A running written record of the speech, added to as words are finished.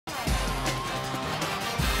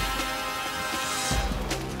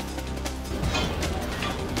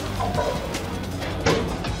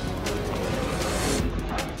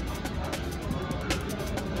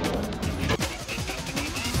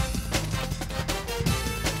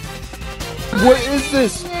What is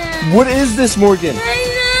this? What is this, Morgan?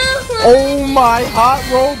 Oh my hot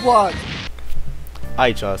Roblox!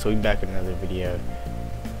 Alright y'all, so we back with another video.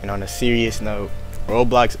 And on a serious note,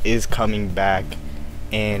 Roblox is coming back,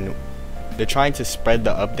 and they're trying to spread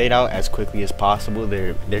the update out as quickly as possible.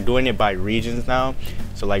 They're doing it by regions now.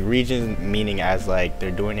 So like regions meaning as like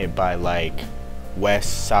they're doing it by like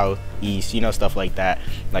west, south, east, you know, stuff like that,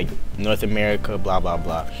 like North America, blah blah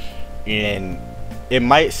blah. And it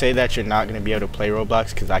might say that you're not gonna be able to play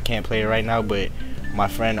Roblox because I can't play it right now, but my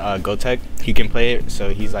friend Gotek, he can play it,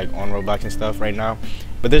 so he's like on Roblox and stuff right now.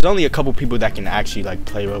 But there's only a couple people that can actually like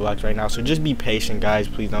play Roblox right now, so just be patient, guys.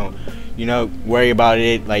 Please don't, you know, worry about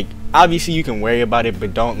it. Like obviously you can worry about it,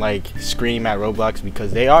 but don't like scream at Roblox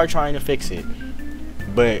because they are trying to fix it.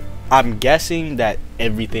 But I'm guessing that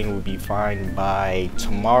everything will be fine by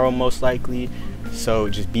tomorrow most likely, so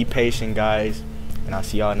just be patient, guys, and I'll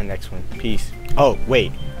see y'all in the next one. Peace. Oh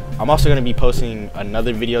wait, I'm also going to be posting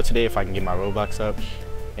another video today if I can get my Roblox up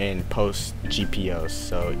and post GPOs.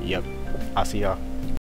 So yep, I'll see y'all.